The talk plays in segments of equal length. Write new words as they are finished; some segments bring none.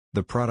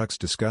The products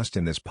discussed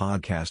in this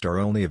podcast are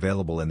only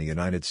available in the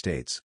United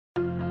States.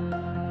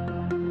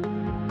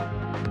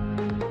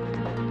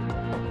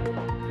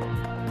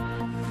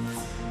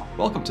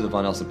 Welcome to the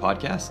Vaughan Nelson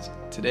Podcast.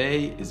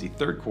 Today is the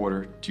third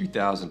quarter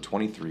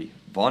 2023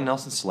 Vaughan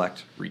Nelson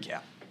Select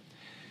Recap.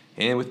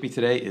 And with me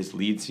today is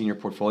Lead Senior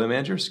Portfolio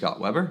Manager Scott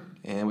Weber.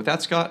 And with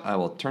that, Scott, I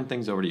will turn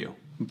things over to you.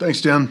 Thanks,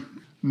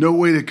 Dan. No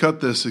way to cut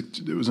this.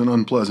 It was an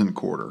unpleasant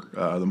quarter.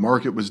 The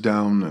market was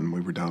down, and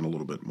we were down a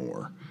little bit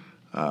more.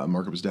 The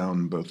market was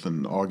down both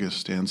in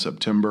August and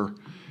September.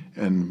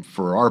 And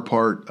for our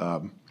part,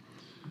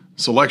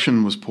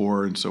 selection was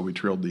poor, and so we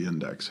trailed the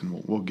index.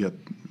 And we'll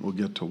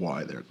get to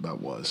why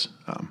that was.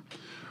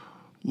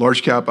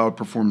 Large cap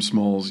outperformed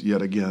smalls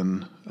yet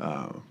again.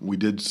 We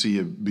did see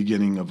a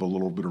beginning of a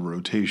little bit of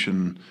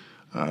rotation.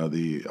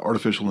 The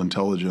artificial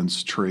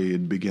intelligence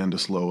trade began to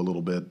slow a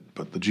little bit,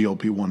 but the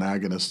GLP-1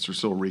 agonists are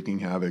still wreaking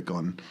havoc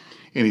on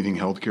anything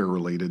healthcare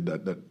related.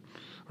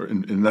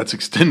 And that's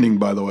extending,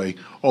 by the way,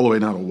 all the way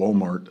down to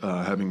Walmart,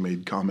 having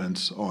made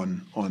comments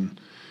on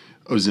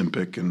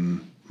Ozempic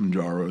and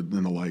Mounjaro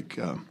and the like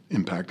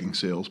impacting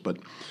sales. But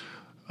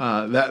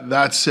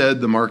that said,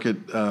 the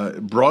market,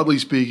 broadly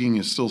speaking,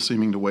 is still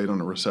seeming to wait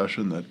on a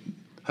recession that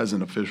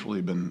hasn't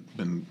officially been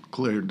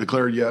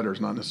declared yet, or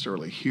is not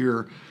necessarily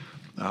here.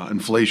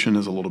 Inflation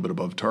is a little bit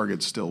above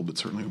target still, but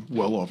certainly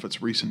well off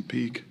its recent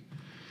peak.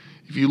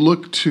 If you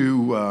look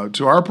to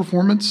our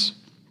performance,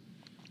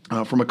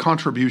 from a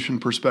contribution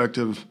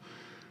perspective,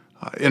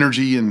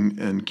 energy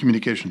and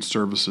communication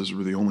services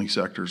were the only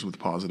sectors with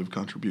positive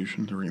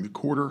contribution during the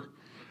quarter.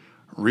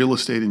 Real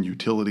estate and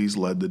utilities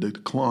led the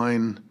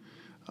decline.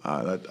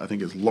 That I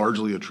think is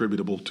largely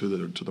attributable to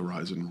the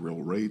rise in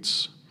real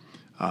rates.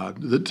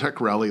 The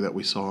tech rally that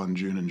we saw in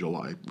June and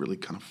July really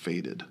kind of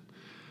faded.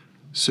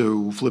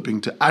 So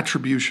flipping to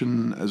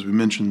attribution, as we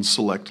mentioned,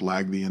 Select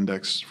lagged the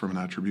index from an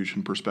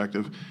attribution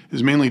perspective,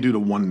 is mainly due to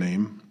one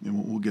name,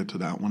 and we'll get to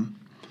that one.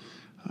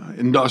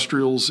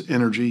 Industrials,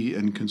 energy,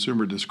 and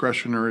consumer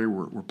discretionary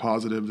were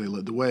positive. They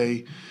led the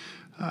way.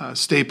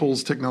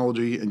 Staples,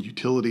 technology, and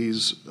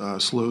utilities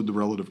slowed the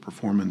relative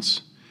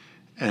performance.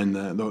 And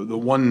the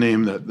one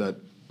name that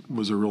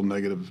was a real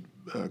negative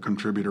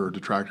contributor or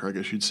detractor, I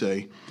guess you'd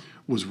say,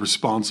 was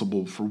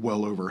responsible for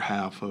well over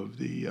half of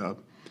the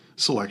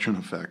selection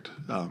effect.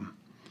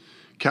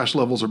 Cash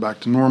levels are back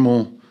to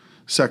normal.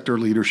 Sector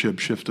leadership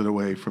shifted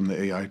away from the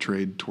AI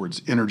trade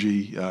towards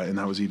energy, and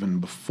that was even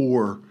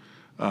before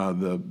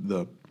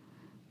the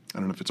I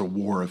don't know if it's a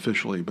war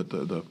officially, but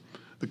the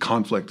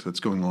conflict that's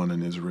going on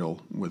in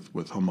Israel with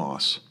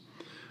Hamas.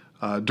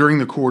 During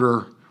the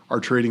quarter, our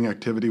trading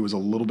activity was a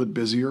little bit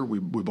busier. We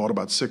bought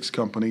about 6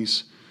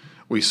 companies.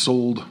 We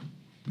sold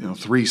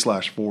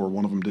 3/4.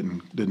 One of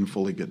them didn't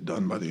fully get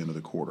done by the end of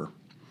the quarter.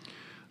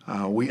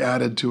 We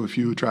added to a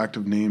few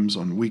attractive names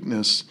on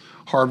weakness,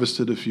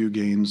 harvested a few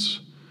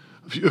gains,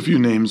 a few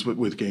names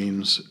with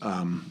gains,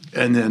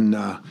 and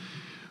then.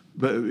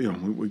 But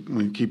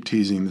we keep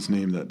teasing this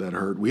name that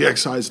hurt. We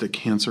excised a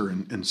cancer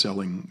in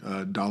selling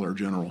Dollar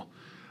General.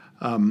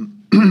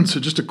 So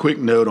just a quick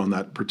note on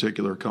that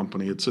particular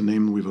company. It's a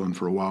name we've owned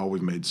for a while.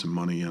 We've made some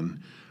money in.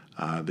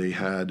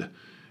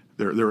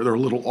 They're a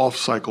little off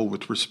cycle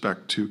with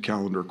respect to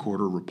calendar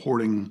quarter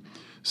reporting.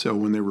 So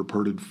when they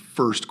reported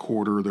first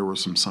quarter, there were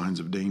some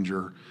signs of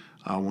danger.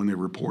 When they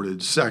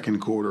reported second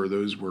quarter,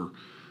 those were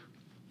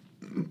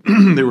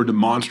they were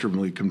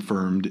demonstrably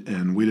confirmed,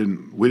 and we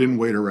didn't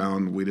wait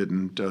around. We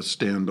didn't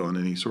stand on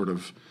any sort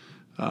of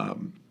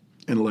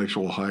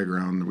intellectual high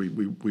ground.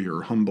 We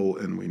are humble,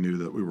 and we knew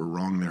that we were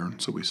wrong there, and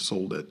so we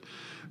sold it.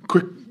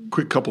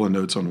 Quick couple of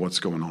notes on what's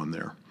going on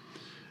there.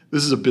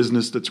 This is a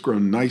business that's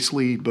grown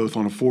nicely, both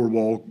on a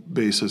four-wall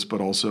basis, but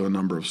also a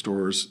number of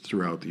stores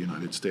throughout the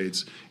United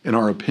States. In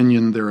our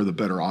opinion, they're the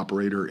better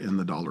operator in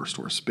the dollar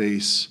store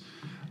space.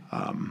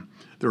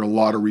 There are a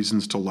lot of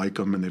reasons to like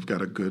them, and they've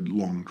got a good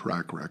long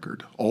track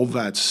record. All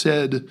that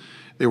said,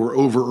 they were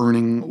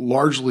over-earning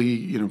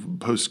largely,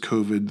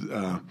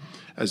 post-COVID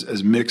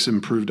as mix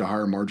improved to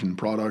higher margin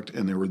product,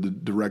 and they were the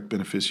direct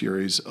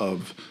beneficiaries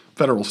of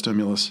federal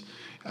stimulus.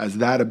 As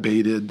that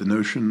abated, the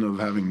notion of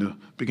having to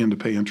begin to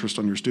pay interest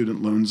on your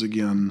student loans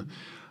again,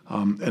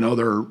 and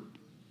other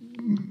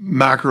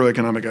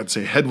macroeconomic, I'd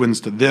say, headwinds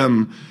to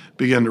them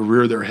began to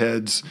rear their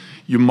heads.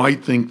 You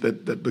might think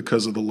that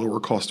because of the lower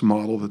cost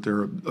model that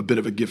they're a bit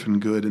of a giffen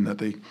good and that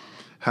they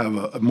have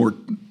a more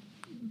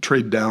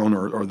trade down,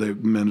 or the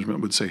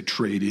management would say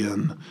trade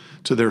in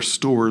to their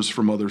stores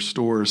from other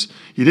stores.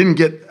 You didn't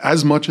get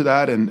as much of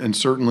that, and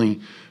certainly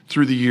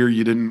through the year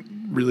you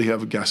didn't really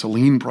have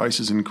gasoline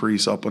prices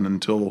increase up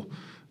until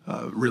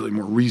really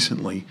more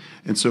recently.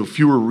 And so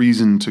fewer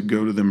reason to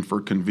go to them for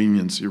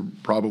convenience. You're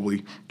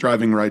probably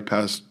driving right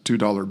past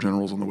 $2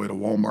 Generals on the way to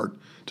Walmart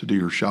to do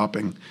your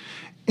shopping.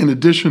 In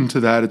addition to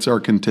that, it's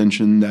our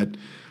contention that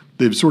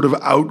they've sort of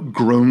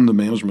outgrown the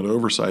management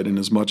oversight in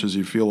as much as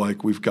you feel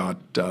like we've got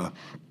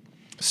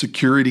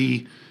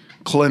security,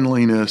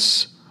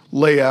 cleanliness,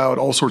 layout,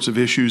 all sorts of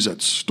issues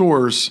at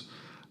stores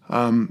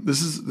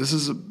This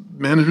is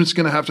management's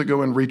going to have to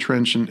go and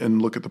retrench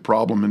and look at the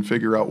problem and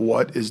figure out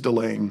what is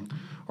delaying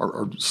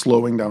or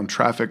slowing down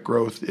traffic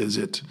growth. Is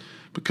it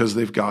because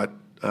they've got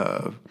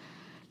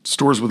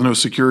stores with no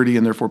security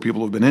and therefore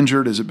people have been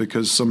injured? Is it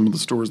because some of the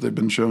stores they've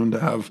been shown to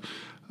have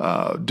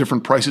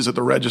different prices at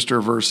the register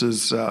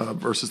versus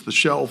the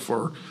shelf,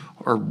 or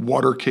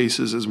water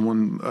cases, as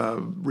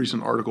one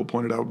recent article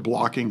pointed out,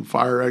 blocking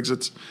fire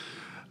exits?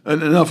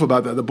 And enough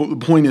about that. The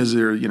point is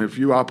there, if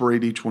you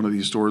operate each one of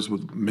these stores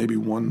with maybe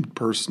one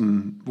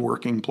person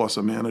working plus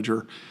a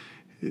manager,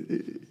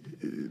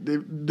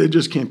 they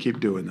just can't keep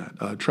doing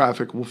that.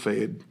 Traffic will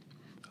fade,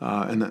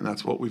 and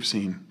that's what we've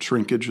seen.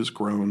 Shrinkage has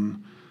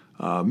grown.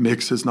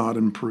 Mix has not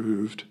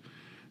improved.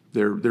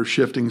 They're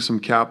shifting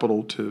some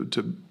capital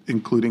to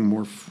including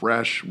more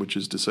fresh, which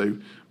is to say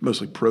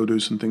mostly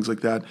produce and things like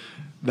that.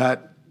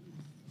 That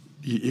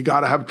you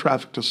got to have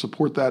traffic to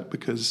support that,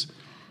 because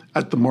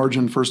at the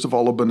margin, first of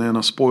all, a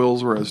banana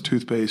spoils, whereas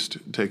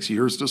toothpaste takes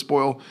years to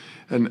spoil,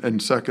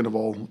 and second of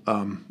all,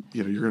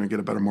 you're going to get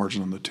a better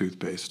margin on the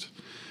toothpaste.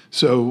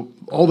 So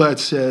all that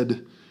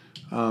said,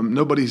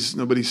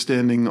 nobody's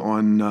standing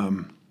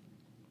on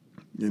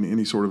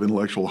any sort of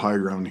intellectual high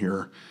ground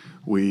here.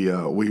 We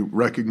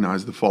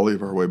recognize the folly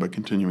of our way by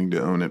continuing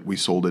to own it. We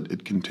sold it.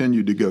 It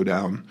continued to go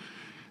down.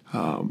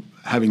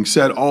 Having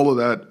said all of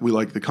that, we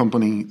like the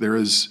company. There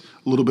is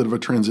a little bit of a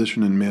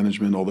transition in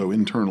management, although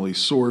internally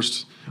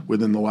sourced.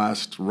 Within the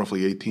last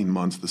roughly 18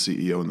 months, the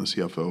CEO and the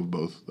CFO have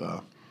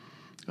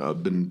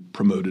both been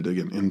promoted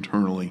again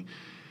internally.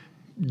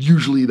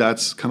 Usually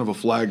that's kind of a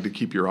flag to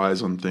keep your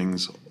eyes on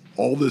things.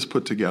 All this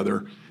put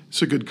together,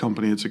 it's a good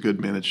company. It's a good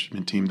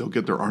management team. They'll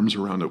get their arms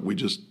around it. We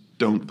just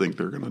don't think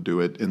they're going to do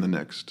it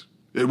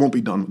it won't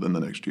be done within the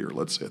next year,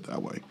 let's say it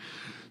that way.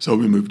 So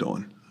we moved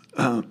on.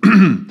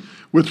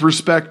 With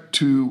respect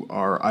to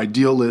our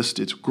ideal list,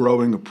 it's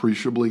growing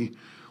appreciably.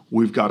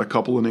 We've got a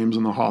couple of names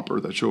in the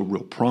hopper that show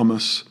real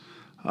promise.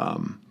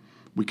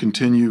 We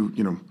continue,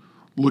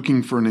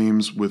 looking for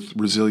names with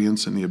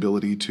resilience and the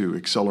ability to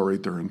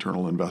accelerate their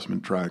internal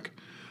investment track.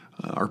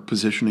 Our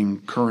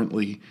positioning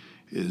currently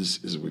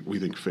is we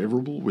think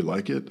favorable. We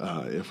like it.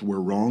 If we're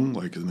wrong,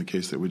 like in the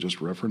case that we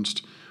just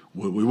referenced,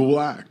 we will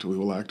act. We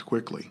will act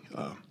quickly.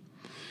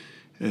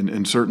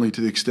 And certainly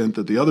to the extent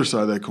that the other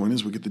side of that coin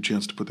is we get the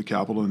chance to put the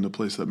capital into a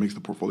place that makes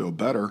the portfolio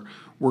better,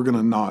 we're going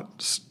to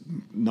not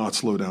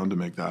slow down to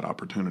make that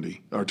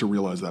opportunity, or to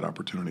realize that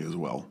opportunity as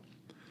well.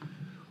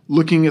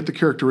 Looking at the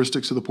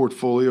characteristics of the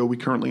portfolio, we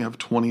currently have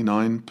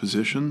 29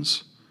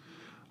 positions.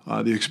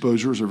 The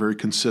exposures are very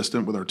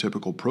consistent with our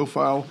typical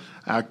profile.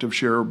 Active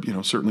share,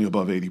 certainly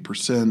above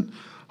 80%.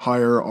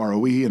 Higher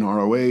ROE and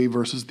ROA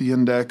versus the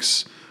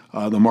index.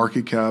 The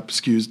market cap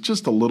skews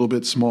just a little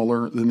bit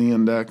smaller than the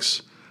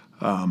index.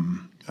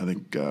 I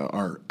think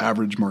our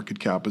average market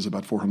cap is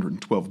about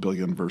 $412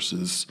 billion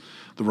versus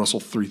the Russell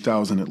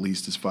 3000 at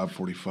least is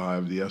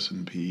 $545. The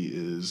S&P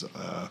is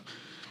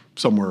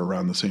somewhere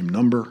around the same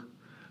number.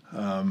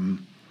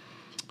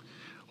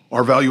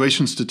 Our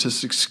valuation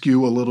statistics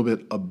skew a little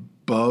bit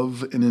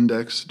above an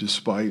index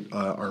despite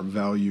our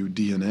value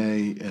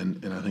DNA,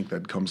 and I think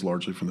that comes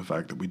largely from the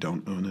fact that we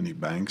don't own any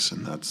banks,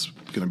 and that's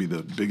going to be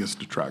the biggest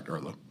detractor,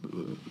 or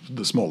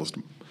the smallest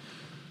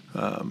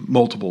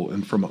multiple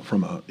and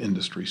from a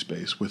industry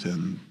space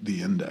within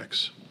the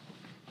index.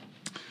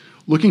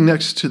 Looking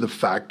next to the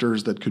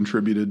factors that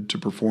contributed to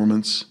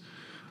performance,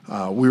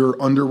 we were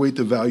underweight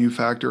the value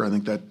factor. I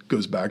think that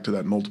goes back to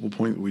that multiple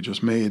point that we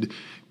just made.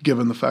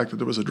 Given the fact that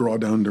there was a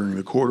drawdown during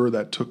the quarter,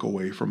 that took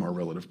away from our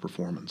relative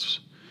performance.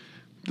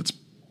 That's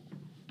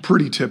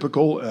pretty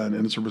typical, and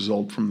it's a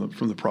result from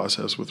the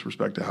process with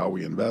respect to how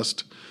we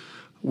invest.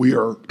 We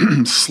are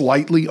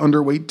slightly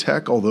underweight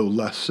tech, although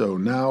less so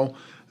now.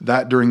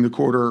 That during the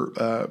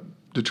quarter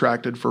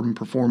detracted from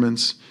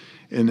performance,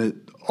 and it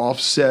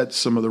offset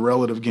some of the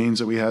relative gains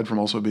that we had from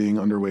also being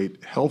underweight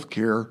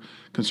healthcare,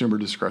 consumer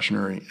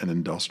discretionary, and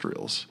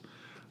industrials.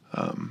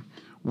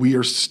 We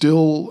are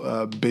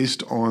still,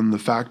 based on the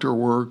factor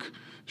work,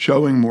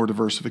 showing more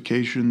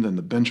diversification than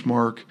the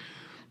benchmark.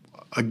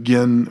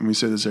 Again, and we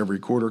say this every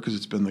quarter because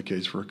it's been the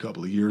case for a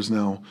couple of years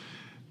now,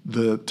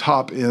 the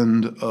top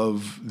end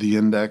of the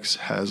index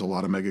has a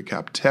lot of mega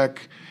cap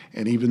tech,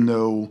 and even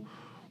though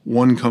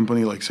one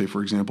company, like say,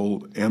 for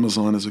example,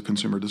 Amazon is a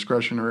consumer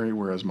discretionary,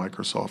 whereas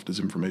Microsoft is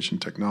information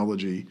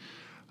technology,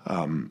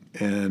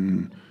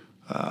 and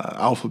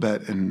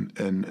Alphabet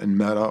and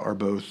Meta are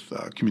both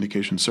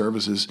communication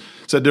services.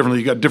 Said differently,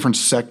 you've got different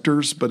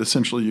sectors, but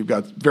essentially you've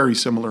got very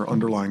similar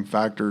underlying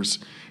factors,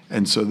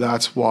 and so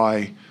that's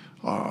why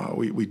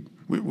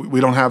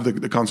we don't have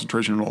the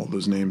concentration in all of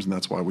those names, and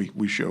that's why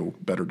we show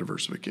better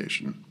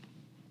diversification.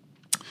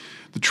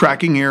 The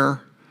tracking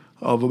error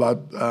of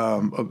about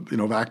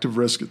of active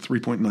risk at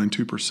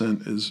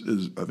 3.92%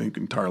 is I think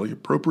entirely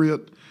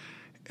appropriate,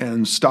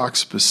 and stock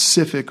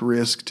specific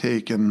risk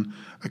taken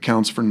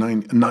accounts for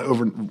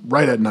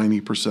right at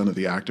 90% of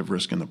the active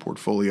risk in the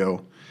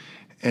portfolio.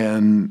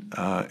 And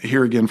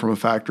here again, from a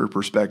factor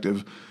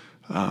perspective,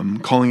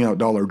 calling out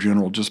Dollar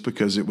General just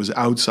because it was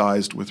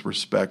outsized with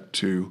respect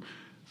to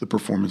the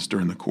performance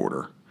during the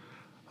quarter.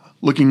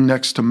 Looking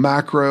next to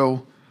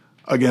macro,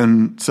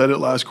 again, said it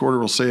last quarter,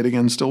 we'll say it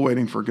again, still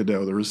waiting for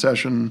Godot. The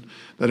recession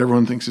that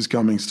everyone thinks is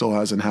coming still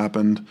hasn't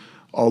happened,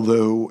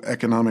 although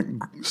economic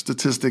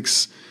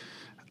statistics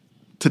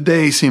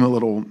today seem a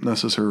little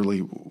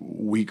necessarily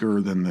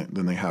weaker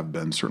than they have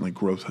been. Certainly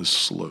growth has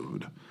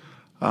slowed.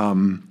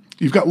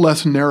 You've got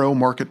less narrow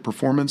market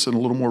performance and a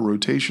little more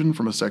rotation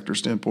from a sector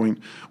standpoint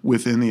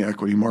within the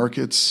equity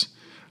markets.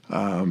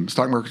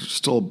 Stock markets are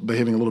still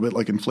behaving a little bit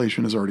like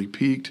inflation has already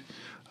peaked.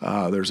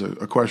 There's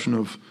a question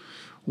of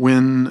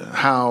when,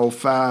 how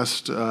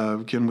fast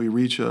can we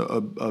reach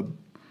a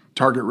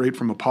target rate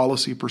from a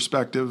policy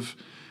perspective.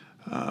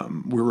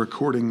 We're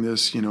recording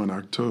this, in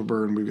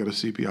October, and we've got a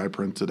CPI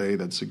print today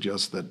that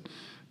suggests that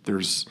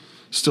there's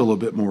still a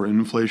bit more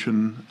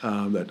inflation,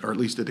 or at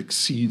least it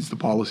exceeds the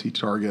policy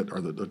target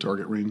or the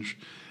target range.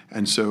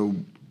 And so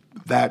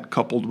that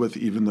coupled with,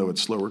 even though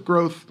it's slower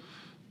growth,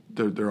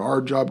 there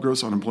are job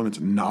growth, unemployment's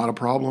not a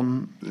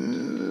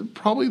problem.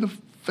 Probably the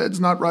Fed's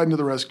not riding to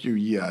the rescue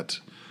yet,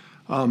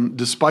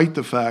 despite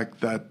the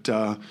fact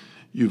that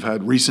you've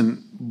had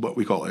recent, what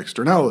we call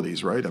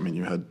externalities, right? I mean,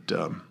 you had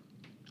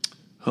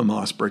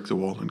Hamas break the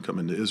wall and come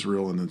into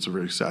Israel, and it's a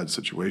very sad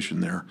situation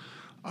there.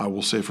 I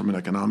will say from an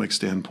economic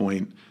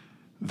standpoint,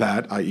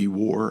 that, i.e.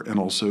 war, and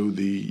also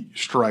the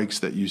strikes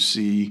that you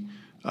see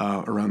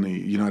around the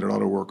United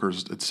Auto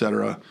Workers, et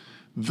cetera,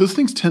 those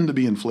things tend to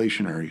be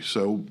inflationary.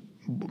 So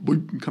we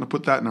kind of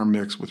put that in our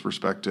mix with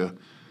respect to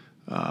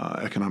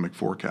economic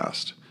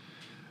forecast.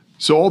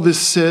 So all this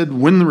said,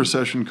 when the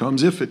recession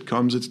comes, if it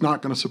comes, it's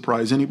not going to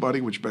surprise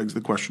anybody, which begs the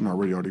question, are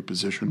we already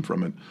positioned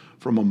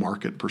from a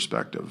market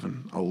perspective?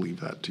 And I'll leave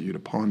that to you to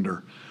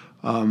ponder.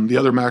 The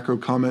other macro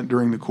comment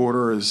during the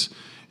quarter is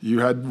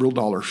you had real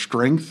dollar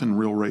strength and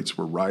real rates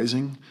were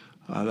rising.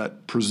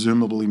 That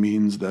presumably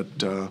means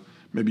that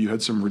maybe you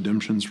had some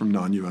redemptions from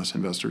non-U.S.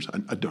 investors.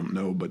 I don't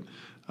know, but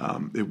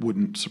it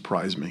wouldn't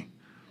surprise me.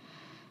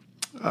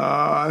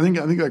 I think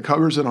that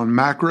covers it on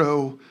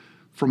macro.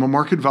 From a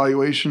market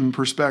valuation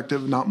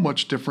perspective, not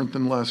much different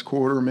than last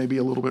quarter, maybe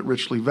a little bit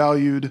richly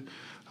valued.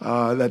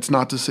 That's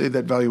not to say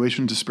that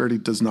valuation disparity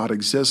does not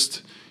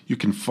exist. You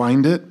can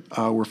find it.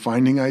 We're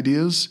finding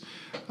ideas.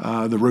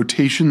 The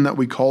rotation that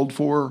we called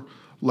for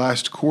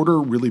last quarter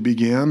really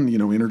began.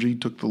 Energy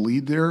took the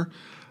lead there.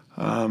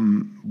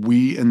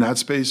 We, in that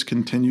space,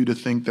 continue to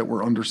think that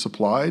we're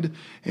undersupplied.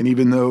 And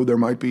even though there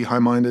might be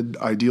high-minded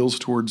ideals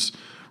towards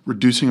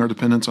reducing our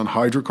dependence on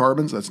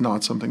hydrocarbons, that's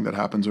not something that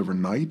happens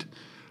overnight.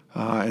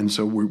 And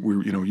so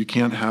you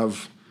can't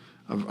have,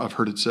 I've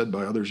heard it said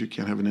by others, you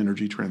can't have an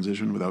energy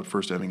transition without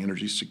first having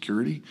energy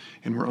security,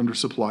 and we're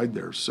undersupplied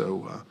there.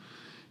 So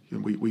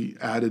we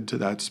added to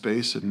that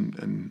space,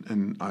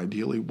 and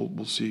ideally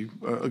we'll see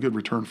a good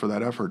return for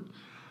that effort.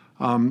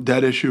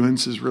 Debt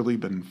issuance has really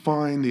been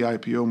fine. The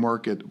IPO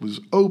market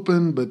was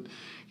open, but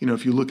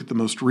if you look at the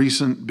most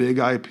recent big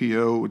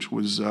IPO, which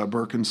was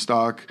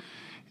Birkenstock,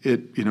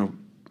 it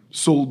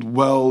sold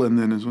well, and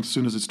then as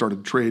soon as it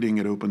started trading,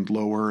 it opened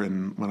lower.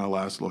 And when I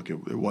last looked, it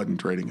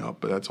wasn't trading up,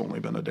 but that's only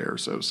been a day or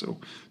so. So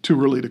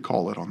too early to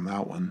call it on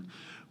that one.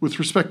 With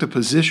respect to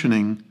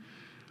positioning,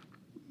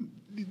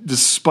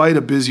 despite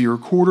a busier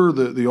quarter,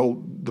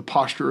 the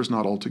posture is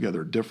not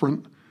altogether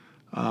different.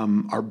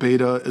 Our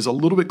beta is a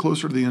little bit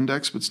closer to the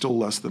index, but still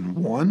less than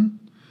 1.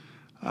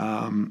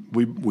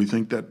 We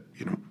think that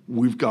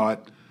we've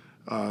got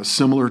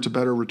similar to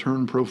better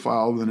return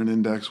profile than an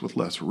index with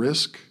less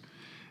risk.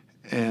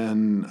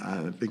 And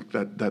I think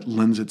that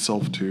lends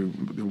itself to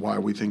why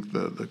we think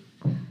the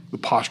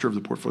posture of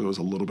the portfolio is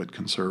a little bit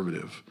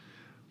conservative.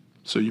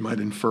 So you might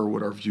infer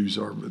what our views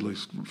are, at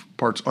least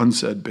parts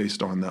unsaid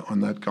based on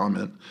that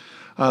comment.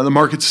 The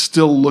market's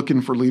still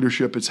looking for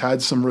leadership. It's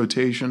had some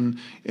rotation.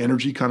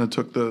 Energy kind of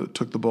took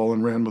the ball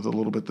and ran with it a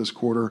little bit this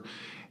quarter.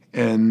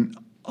 And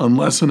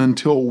unless and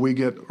until we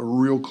get a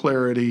real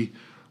clarity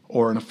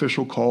or an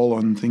official call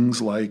on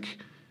things like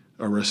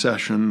a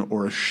recession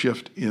or a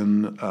shift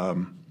in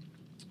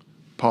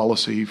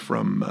policy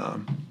from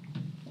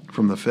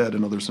the Fed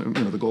and others,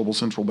 the global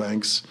central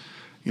banks.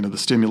 The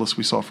stimulus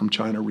we saw from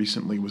China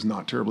recently was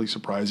not terribly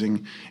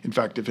surprising. In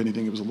fact, if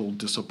anything, it was a little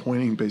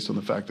disappointing based on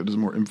the fact that it was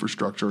more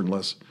infrastructure and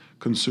less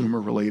consumer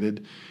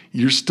related.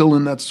 You're still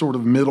in that sort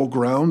of middle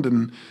ground,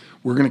 and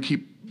we're going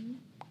to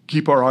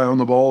keep our eye on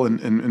the ball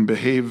and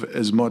behave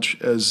as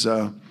much as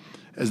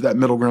that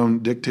middle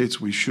ground dictates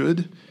we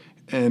should.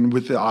 And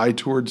with the eye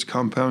towards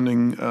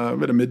compounding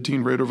at a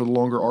mid-teen rate over the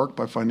longer arc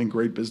by finding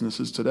great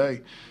businesses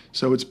today.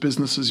 So it's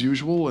business as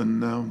usual,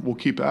 and we'll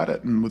keep at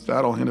it. And with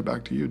that, I'll hand it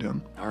back to you,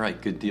 Dan. All right,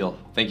 good deal.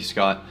 Thank you,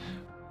 Scott.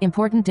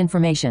 Important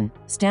information.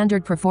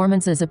 Standard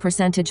performance as a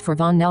percentage for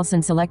Vaughan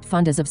Nelson Select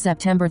Fund as of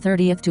September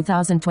 30th,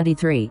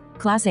 2023.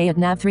 Class A at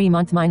NAV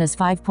 3-month minus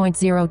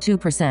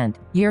 5.02%.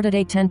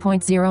 Year-to-date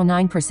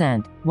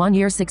 10.09%. 1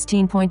 year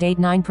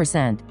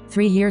 16.89%.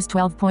 3 years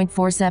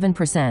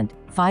 12.47%.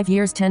 5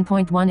 years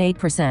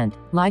 10.18%,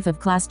 life of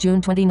class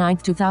June 29,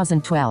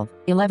 2012,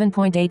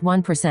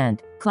 11.81%,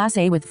 class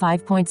A with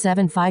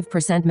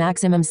 5.75%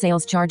 maximum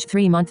sales charge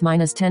 3 month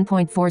minus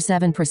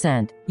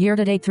 10.47%, year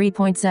to date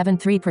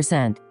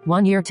 3.73%,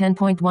 1 year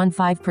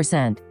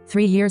 10.15%,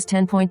 3 years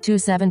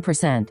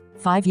 10.27%,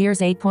 5 years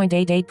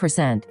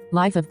 8.88%,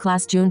 life of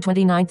class June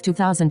 29,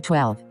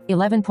 2012,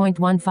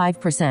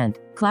 11.15%,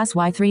 class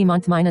Y 3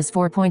 month minus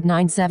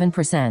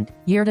 4.97%,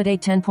 year to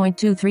date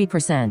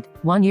 10.23%,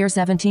 1 year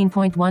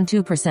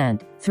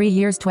 17.12%, 3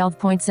 years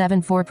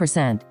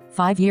 12.74%,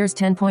 5 years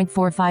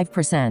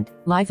 10.45%,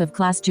 life of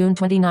class June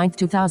 29,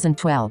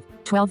 2012,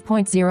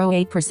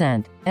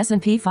 12.08%,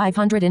 S&P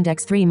 500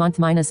 index 3 month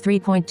minus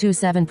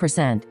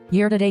 3.27%,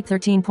 year to date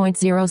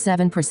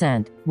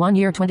 13.07%, 1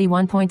 year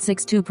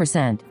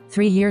 21.62%,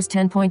 3 years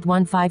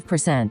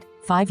 10.15%,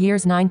 5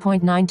 years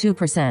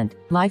 9.92%,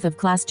 life of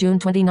class June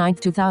 29,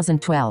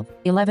 2012,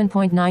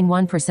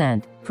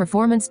 11.91%.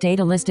 Performance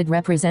data listed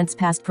represents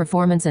past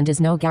performance and is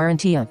no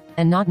guarantee of,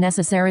 and not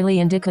necessarily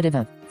indicative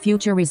of,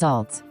 future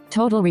results.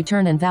 Total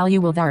return and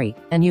value will vary,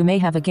 and you may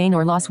have a gain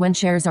or loss when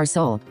shares are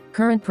sold.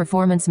 Current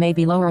performance may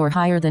be lower or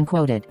higher than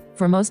quoted.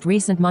 For most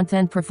recent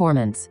month-end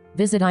performance,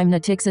 visit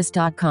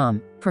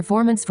imnatixis.com.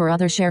 Performance for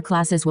other share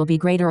classes will be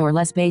greater or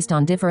less based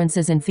on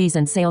differences in fees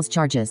and sales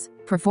charges.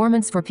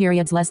 Performance for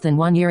periods less than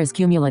 1 year is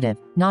cumulative,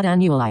 not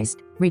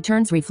annualized.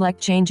 Returns reflect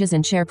changes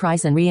in share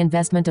price and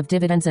reinvestment of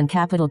dividends and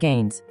capital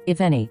gains,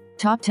 if any.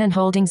 Top 10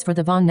 holdings for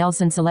the Vaughan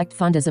Nelson Select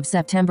Fund as of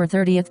September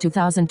 30,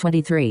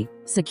 2023.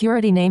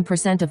 Security name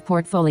percent of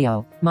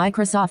portfolio.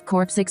 Microsoft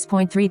Corp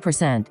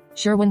 6.3%.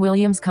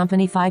 Sherwin-Williams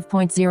Company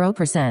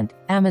 5.0%.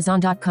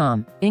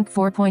 Amazon.com, Inc.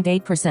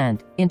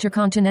 4.8%.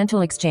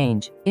 Intercontinental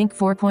Exchange, Inc.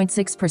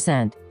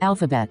 4.6%.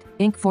 Alphabet,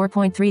 Inc.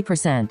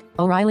 4.3%.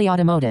 O'Reilly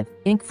Automotive,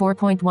 Inc.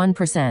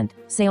 4.1%.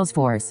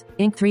 Salesforce,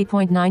 Inc.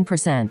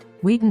 3.9%.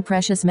 Wheaton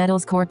Precious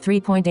Metals Corp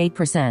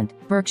 3.8%,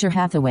 Berkshire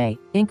Hathaway,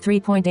 Inc.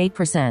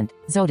 3.8%,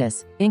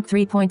 Zoetis, Inc.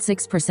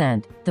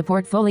 3.6%. The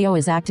portfolio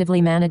is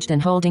actively managed and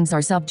holdings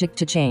are subject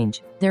to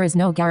change. There is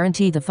no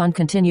guarantee the fund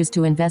continues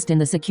to invest in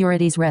the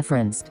securities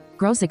referenced.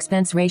 Gross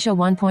expense ratio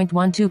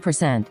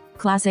 1.12%,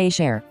 Class A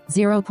share,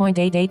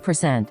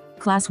 0.88%,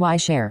 Class Y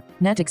share,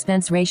 net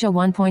expense ratio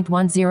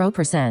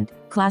 1.10%,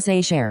 Class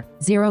A share,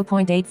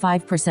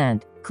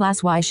 0.85%,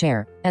 Class Y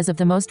share. As of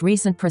the most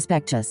recent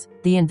prospectus,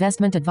 the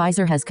investment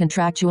advisor has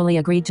contractually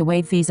agreed to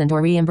waive fees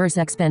and/or reimburse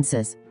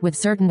expenses, with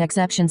certain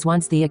exceptions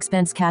once the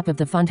expense cap of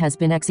the fund has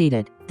been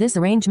exceeded. This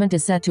arrangement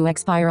is set to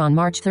expire on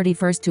March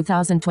 31,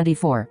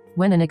 2024.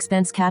 When an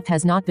expense cap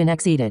has not been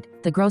exceeded,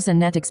 the gross and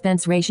net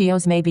expense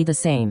ratios may be the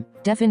same.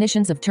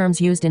 Definitions of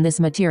terms used in this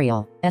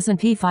material.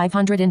 S&P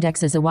 500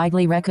 index is a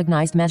widely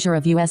recognized measure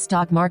of U.S.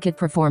 stock market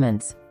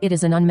performance. It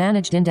is an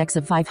unmanaged index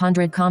of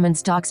 500 common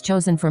stocks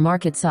chosen for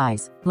market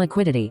size,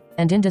 liquidity,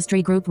 and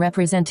industry group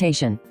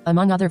representation,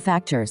 among other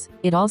factors.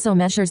 It also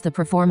measures the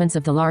performance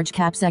of the large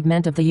cap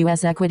segment of the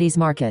U.S. equities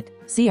market.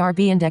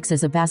 CRB index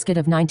is a basket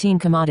of 19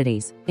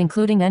 commodities,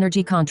 including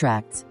energy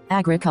contracts,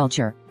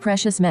 agriculture,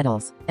 precious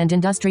metals, and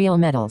industrial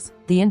metals.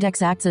 The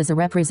index acts as a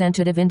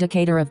representative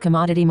indicator of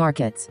commodity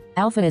markets.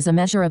 Alpha is a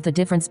measure of the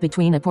difference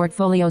between a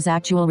portfolio's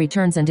actual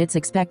returns and its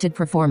expected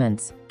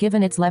performance,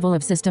 given its level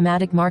of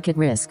systematic market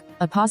risk.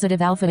 A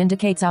positive alpha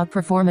indicates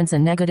outperformance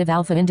and negative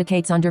alpha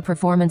indicates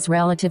underperformance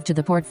relative to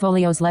the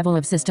portfolio's level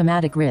of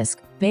systematic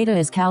risk. Beta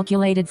is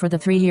calculated for the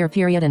 3-year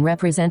period and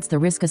represents the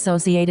risk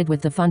associated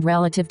with the fund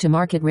relative to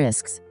market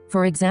risks.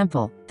 For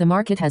example, the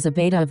market has a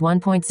beta of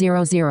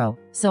 1.00,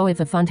 so if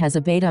a fund has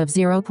a beta of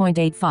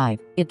 0.85,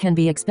 it can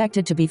be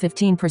expected to be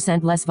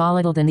 15% less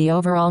volatile than the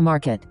overall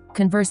market.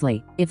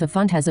 Conversely, if a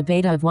fund has a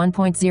beta of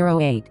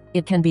 1.08,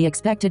 it can be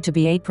expected to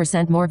be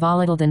 8% more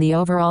volatile than the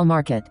overall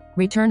market.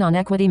 Return on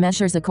equity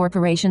measures a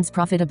corporation's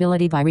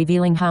profitability by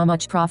revealing how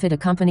much profit a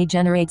company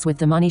generates with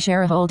the money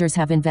shareholders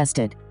have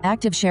invested.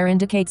 Active share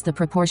indicates the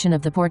proportion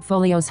of the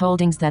portfolio's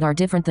holdings that are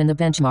different than the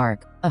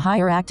benchmark. A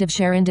higher active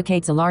share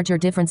indicates a larger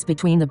difference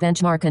between the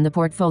benchmark and the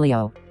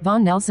portfolio.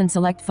 Vaughan Nelson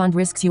Select Fund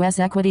risks U.S.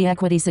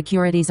 equity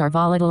securities are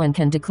volatile and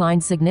can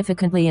decline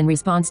significantly in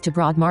response to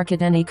broad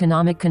market and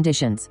economic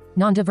conditions.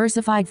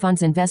 Non-diversified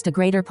funds invest a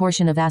greater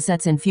portion of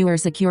assets in fewer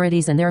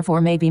securities and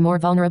therefore may be more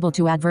vulnerable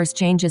to adverse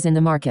changes in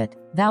the market.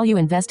 Value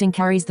investing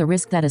carries the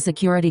risk that a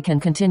security can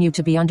continue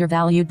to be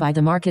undervalued by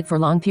the market for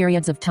long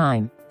periods of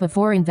time.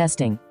 Before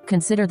investing,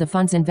 consider the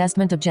fund's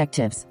investment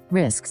objectives,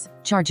 risks,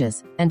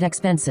 charges, and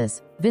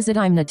expenses. Visit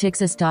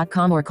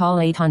imnatixis.com or call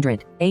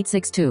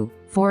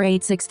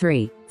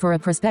 800-862-4863 for a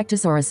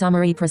prospectus or a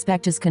summary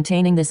prospectus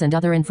containing this and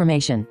other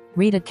information.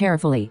 Read it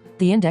carefully.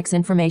 The index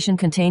information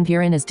contained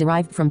herein is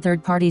derived from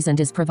third parties and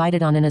is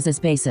provided on an as-is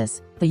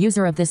basis. The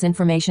user of this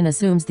information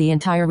assumes the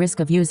entire risk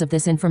of use of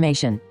this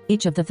information.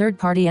 Each of the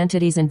third-party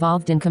entities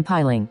involved in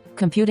compiling,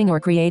 computing or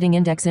creating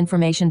index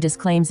information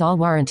disclaims all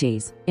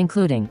warranties,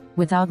 including,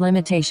 without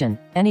limitation,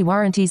 any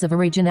warranties of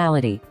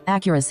originality,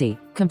 accuracy,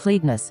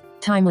 completeness,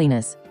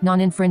 timeliness,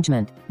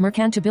 non-infringement,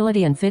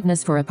 merchantability and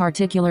fitness for a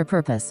particular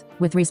purpose.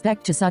 With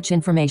respect to such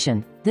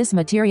information, This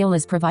material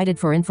is provided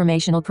for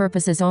informational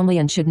purposes only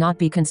and should not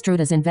be construed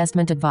as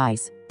investment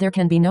advice. There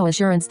can be no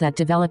assurance that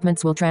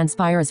developments will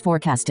transpire as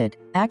forecasted.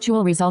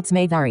 Actual results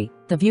may vary.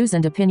 The views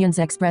and opinions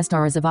expressed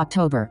are as of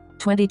October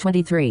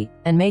 2023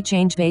 and may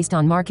change based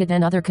on market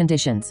and other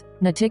conditions.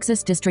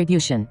 Natixis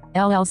Distribution,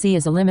 LLC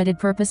is a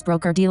limited-purpose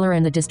broker-dealer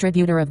and the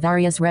distributor of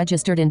various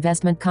registered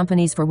investment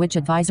companies for which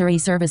advisory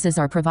services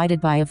are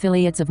provided by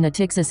affiliates of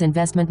Natixis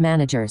Investment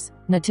Managers.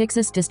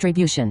 Natixis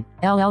Distribution,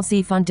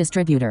 LLC Fund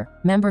Distributor,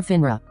 Member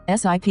FINRA,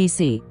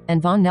 SIPC,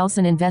 and Vaughan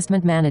Nelson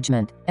Investment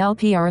Management,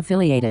 LP are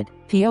affiliated.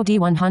 POD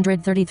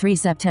 133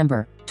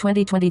 September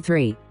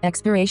 2023.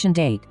 Expiration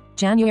date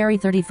January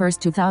 31,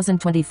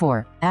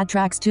 2024. Ad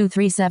tracks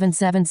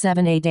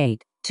 2377788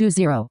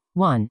 20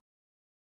 1.